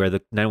telephone where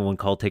the 911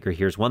 call taker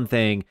hears one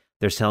thing,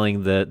 they're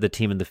selling the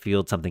team in the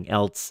field something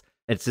else.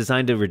 It's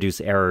designed to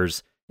reduce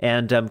errors.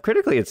 And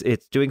critically,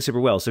 it's doing super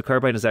well. So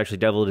Carbyne has actually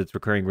doubled its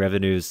recurring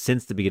revenues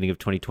since the beginning of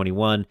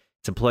 2021.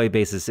 Its employee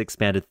base has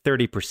expanded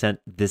 30%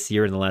 this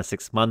year in the last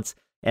 6 months.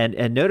 And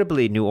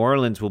notably, New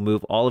Orleans will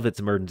move all of its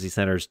emergency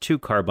centers to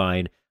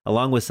Carbyne,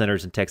 along with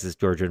centers in Texas,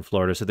 Georgia, and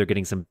Florida. So they're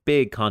getting some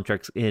big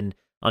contracts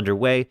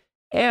underway.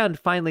 And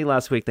finally,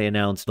 last week, they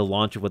announced the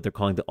launch of what they're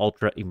calling the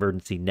Ultra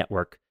Emergency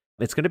Network.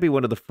 It's going to be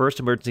one of the first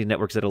emergency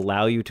networks that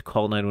allow you to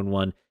call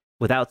 911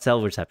 without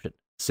cell reception.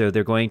 So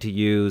they're going to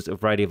use a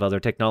variety of other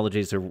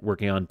technologies. They're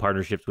working on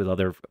partnerships with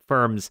other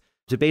firms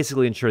to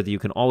basically ensure that you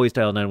can always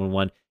dial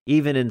 911,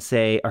 even in,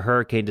 say, a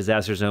hurricane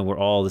disaster zone where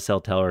all the cell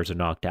towers are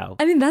knocked out.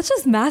 I mean, that's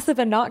just massive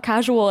and not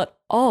casual at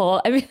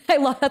all. I mean,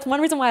 that's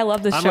one reason why I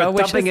love this show. I'm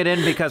dumping it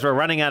in because we're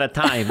running out of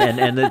time,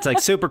 and it's like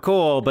super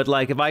cool, but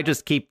like if I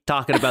just keep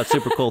talking about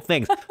super cool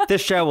things,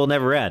 this show will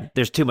never end.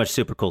 There's too much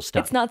super cool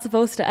stuff. It's not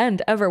supposed to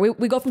end ever.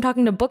 We go from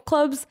talking to book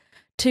clubs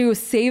to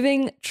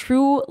saving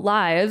true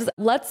lives.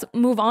 Let's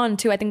move on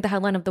to, I think, the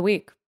headline of the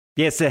week.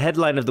 Yes, the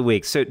headline of the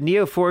week. So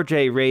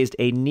Neo4j raised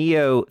a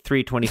Neo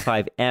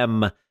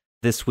 325M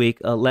this week,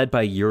 led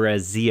by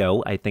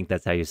Eurazeo. I think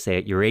that's how you say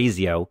it,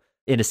 Eurazeo,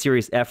 in a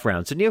Series F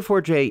round. So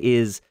Neo4j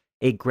is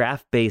a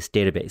graph-based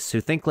database.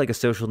 So think like a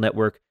social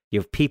network. You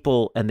have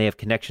people and they have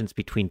connections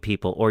between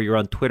people, or you're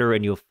on Twitter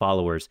and you have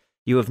followers.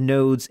 You have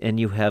nodes and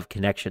you have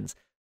connections.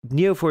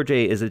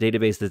 Neo4j is a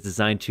database that's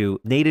designed to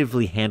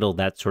natively handle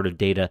that sort of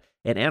data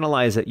and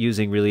analyze it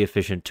using really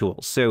efficient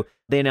tools. So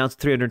they announced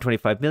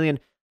 $325 million.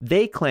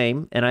 They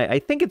claim, and I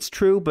think it's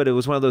true, but it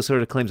was one of those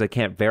sort of claims I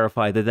can't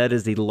verify, that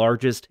is the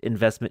largest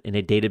investment in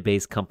a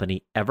database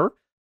company ever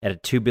at a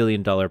 $2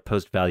 billion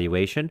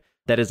post-valuation.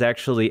 That is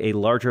actually a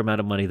larger amount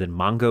of money than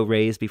Mongo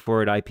raised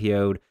before it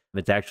IPO'd.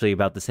 It's actually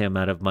about the same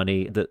amount of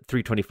money. The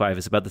 325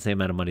 is about the same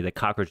amount of money that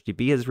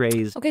CockroachDB has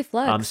raised. Okay,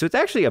 flex. So it's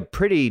actually a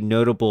pretty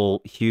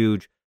notable,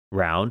 huge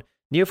round.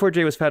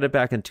 Neo4j was founded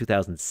back in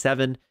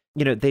 2007.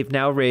 They've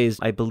now raised,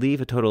 I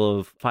believe, a total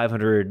of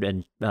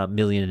 $500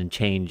 million and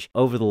change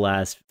over the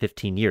last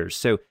 15 years.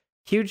 So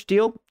huge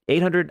deal.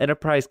 800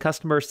 enterprise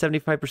customers,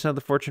 75% of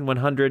the Fortune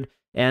 100.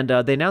 And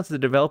they announced at the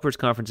developers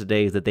conference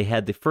today that they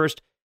had the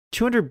first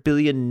 200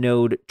 billion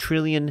node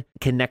trillion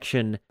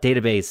connection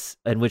database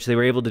in which they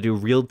were able to do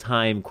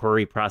real-time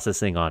query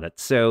processing on it.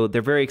 So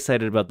they're very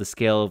excited about the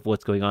scale of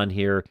what's going on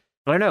here.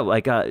 I don't know,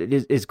 like,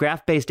 is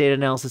graph-based data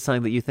analysis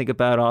something that you think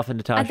about often,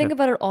 Natasha? I think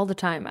about it all the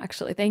time,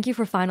 actually. Thank you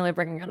for finally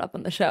bringing it up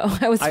on the show.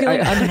 I was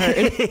feeling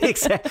unheard.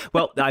 Exactly.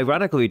 Well,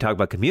 ironically, we talk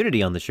about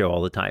community on the show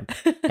all the time,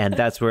 and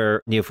that's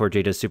where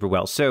Neo4j does super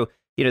well. So,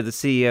 the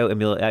CEO,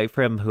 Emil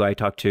Eifrem, who I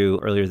talked to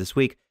earlier this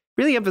week,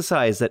 really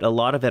emphasized that a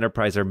lot of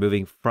enterprises are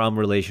moving from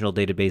relational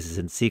databases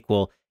in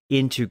SQL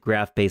into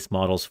graph-based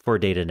models for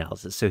data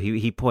analysis. So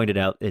he pointed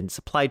out in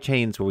supply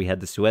chains where we had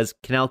the Suez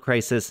Canal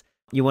crisis,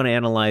 you want to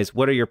analyze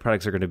what are your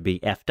products are going to be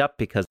effed up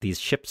because these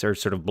ships are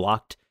sort of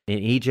blocked in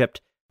Egypt.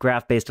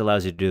 Graph-based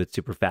allows you to do it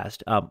super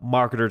fast.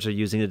 Marketers are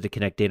using it to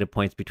connect data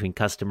points between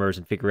customers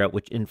and figure out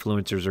which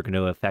influencers are going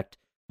to affect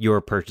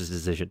your purchase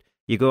decision.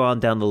 You go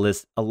on down the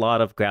list, a lot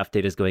of graph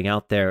data is going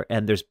out there,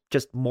 and there's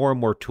just more and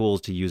more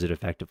tools to use it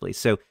effectively.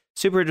 So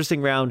super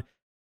interesting round.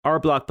 Our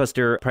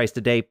blockbuster price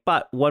today,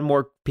 but one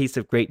more piece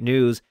of great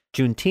news.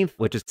 Juneteenth,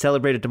 which is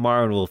celebrated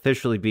tomorrow and will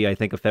officially be, I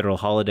think, a federal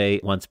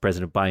holiday once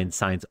President Biden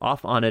signs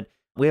off on it.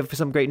 We have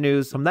some great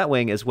news from that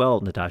wing as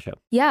well, Natasha.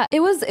 Yeah, it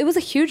was a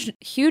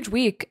huge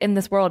week in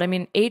this world. I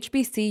mean,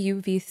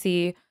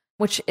 HBCU-VC,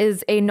 which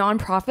is a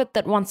nonprofit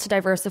that wants to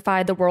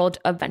diversify the world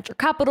of venture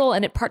capital,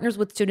 and it partners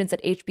with students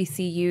at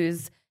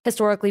HBCUs,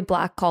 historically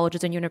Black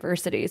colleges and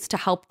universities, to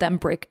help them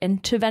break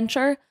into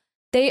venture.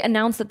 They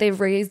announced that they've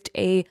raised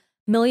a $1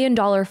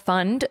 million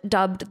fund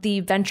dubbed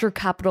the Venture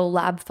Capital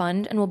Lab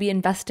Fund and will be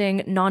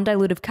investing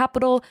non-dilutive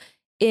capital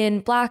in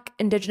Black,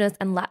 Indigenous,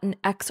 and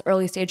Latinx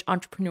early-stage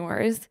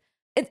entrepreneurs.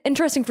 It's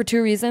interesting for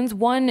two reasons.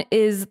 One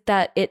is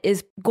that it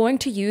is going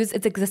to use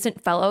its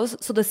existent fellows,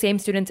 so the same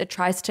students it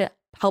tries to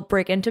help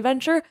break into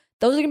venture,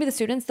 those are going to be the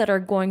students that are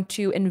going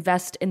to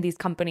invest in these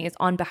companies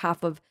on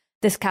behalf of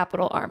this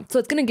capital arm. So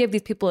it's going to give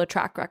these people a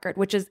track record,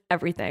 which is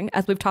everything,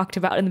 as we've talked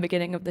about in the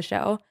beginning of the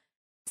show.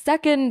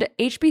 Second,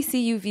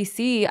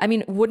 HBCU-VC, I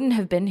mean, wouldn't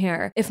have been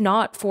here if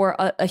not for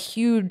a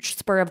huge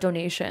spur of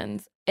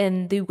donations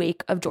in the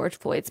wake of George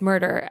Floyd's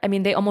murder. I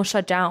mean, they almost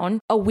shut down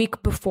a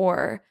week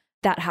before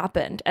that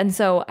happened. And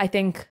so I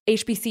think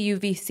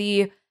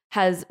HBCU-VC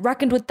has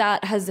reckoned with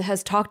that,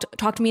 has talked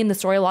to me in the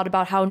story a lot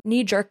about how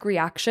knee-jerk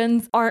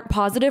reactions aren't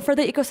positive for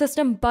the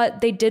ecosystem,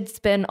 but they did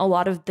spin a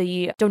lot of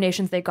the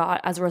donations they got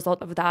as a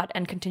result of that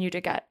and continue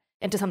to get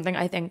into something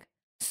I think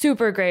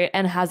super great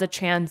and has a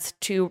chance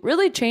to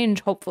really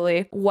change,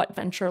 hopefully, what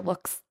venture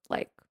looks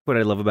like. What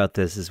I love about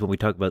this is when we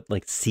talk about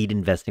like seed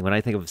investing, when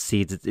I think of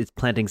seeds, it's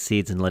planting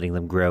seeds and letting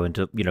them grow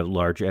into,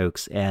 large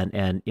oaks.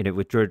 And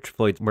with George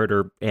Floyd's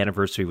murder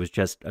anniversary was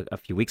just a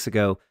few weeks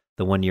ago,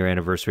 the 1-year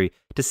anniversary.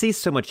 To see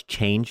so much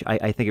change,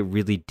 I think it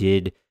really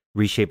did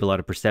reshape a lot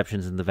of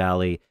perceptions in the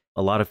Valley.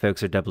 A lot of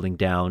folks are doubling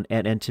down.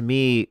 And to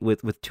me,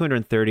 with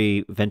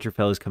 230 venture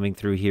fellows coming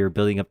through here,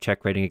 building up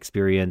check writing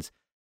experience,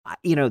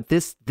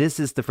 this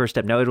is the first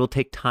step. Now, it will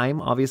take time,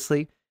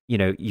 obviously.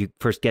 You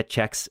first get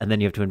checks and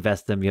then you have to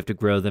invest them, you have to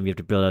grow them, you have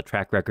to build out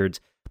track records.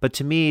 But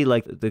to me,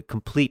 like the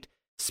complete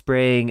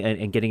spraying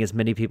and getting as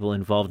many people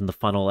involved in the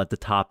funnel at the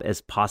top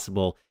as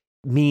possible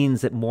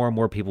means that more and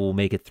more people will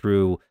make it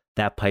through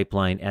that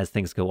pipeline as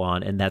things go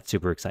on. And that's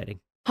super exciting.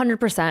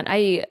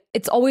 100%.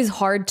 It's always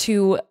hard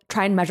to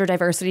try and measure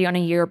diversity on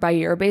a year by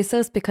year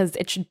basis because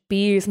it should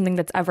be something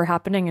that's ever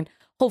happening and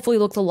hopefully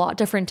looks a lot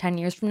different 10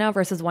 years from now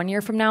versus 1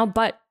 year from now.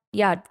 But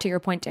yeah, to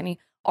your point, Danny,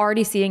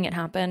 already seeing it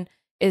happen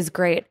is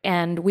great.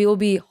 And we will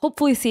be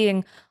hopefully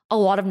seeing a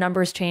lot of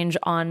numbers change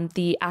on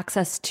the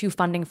access to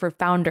funding for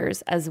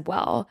founders as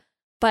well.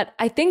 But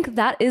I think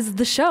that is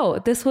the show.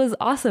 This was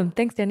awesome.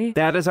 Thanks, Danny.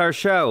 That is our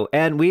show.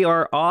 And we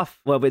are off.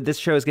 Well, this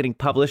show is getting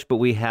published, but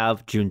we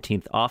have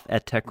Juneteenth off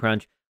at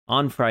TechCrunch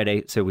on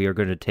Friday. So we are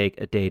going to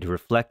take a day to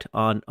reflect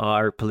on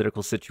our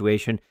political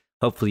situation.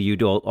 Hopefully you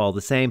do all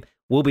the same.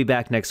 We'll be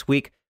back next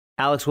week.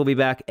 Alex will be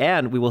back,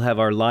 and we will have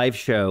our live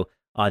show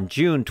on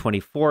June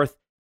 24th,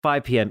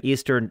 5 p.m.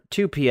 Eastern,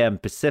 2 p.m.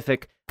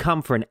 Pacific.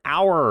 Come for an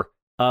hour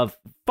of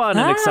fun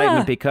and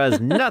excitement because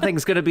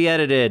nothing's going to be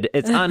edited.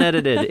 It's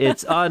unedited.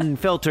 It's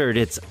unfiltered.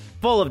 It's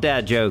full of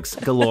dad jokes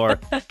galore.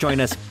 Join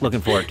us.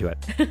 Looking forward to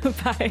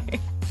it. Bye.